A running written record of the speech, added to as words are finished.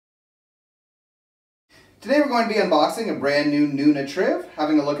Today we're going to be unboxing a brand new Nuna Triv,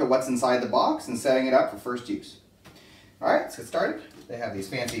 having a look at what's inside the box and setting it up for first use. Alright, let's get started. They have these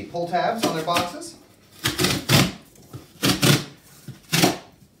fancy pull tabs on their boxes.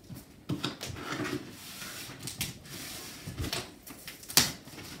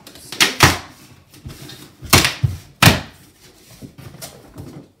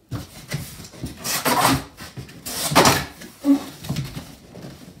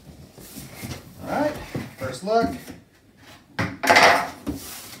 First look, like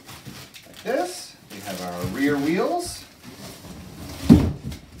this. We have our rear wheels.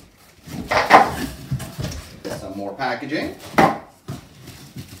 Some more packaging.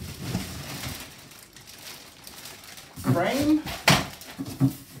 Frame.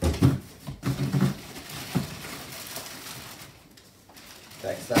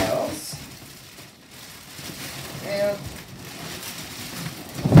 Textiles. And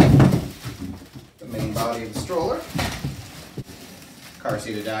main body of the stroller, car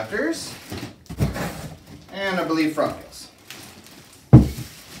seat adapters, and I believe front wheels.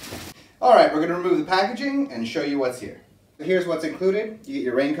 Alright, we're going to remove the packaging and show you what's here. Here's what's included. You get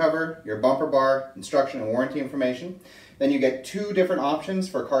your rain cover, your bumper bar, instruction and warranty information. Then you get two different options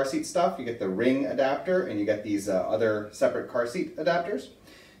for car seat stuff. You get the ring adapter and you get these other separate car seat adapters.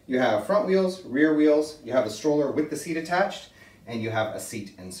 You have front wheels, rear wheels, you have a stroller with the seat attached, and you have a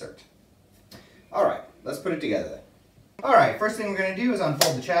seat insert. Alright, let's put it together then. Alright, first thing we're going to do is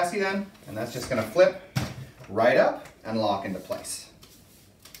unfold the chassis then, and that's just going to flip right up and lock into place.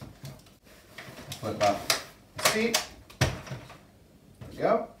 Flip up the seat. There we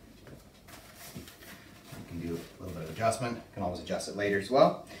go. You can do a little bit of adjustment. You can always adjust it later as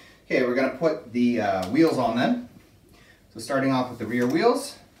well. Okay, we're going to put the wheels on then. So starting off with the rear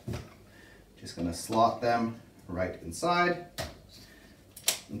wheels, just going to slot them right inside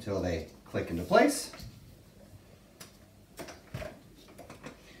until they click into place.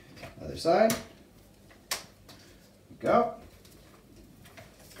 Other side. Go.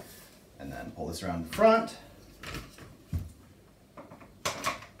 And then pull this around the front.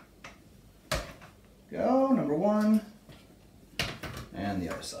 Go, number one. And the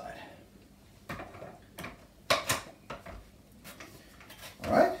other side.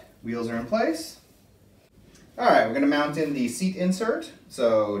 Alright, wheels are in place. Alright, we're going to mount in the seat insert.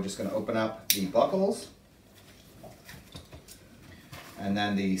 So just going to open up the buckles. And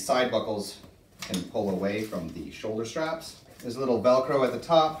then the side buckles can pull away from the shoulder straps. There's a little Velcro at the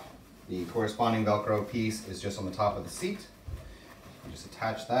top. The corresponding Velcro piece is just on the top of the seat. You just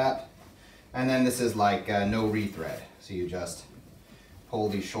attach that. And then this is like no rethread. So you just pull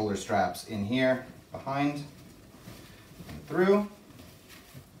these shoulder straps in here, behind, and through.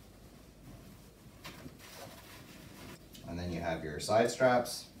 And then you have your side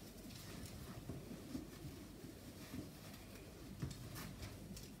straps.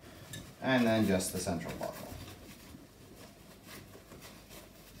 And then just the central buckle.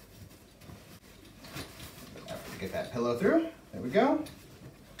 After we get that pillow through, there we go.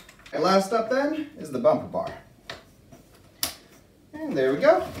 And last up then is the bumper bar. And there we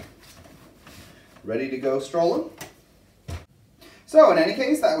go. Ready to go strolling. So in any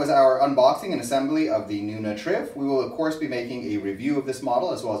case, that was our unboxing and assembly of the Nuna Triv. We will of course be making a review of this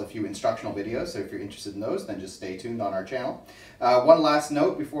model as well as a few instructional videos, so if you're interested in those, then just stay tuned on our channel. One last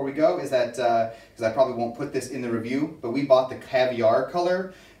note before we go is that, because I probably won't put this in the review, but we bought the caviar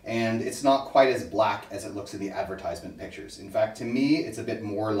color, and it's not quite as black as it looks in the advertisement pictures. In fact, to me, it's a bit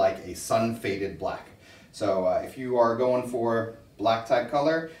more like a sun-faded black. So if you are going for black type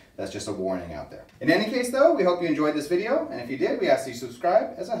color, that's just a warning out there. In any case though, we hope you enjoyed this video, and if you did, we ask that you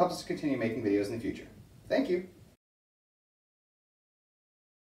subscribe as it helps us to continue making videos in the future. Thank you.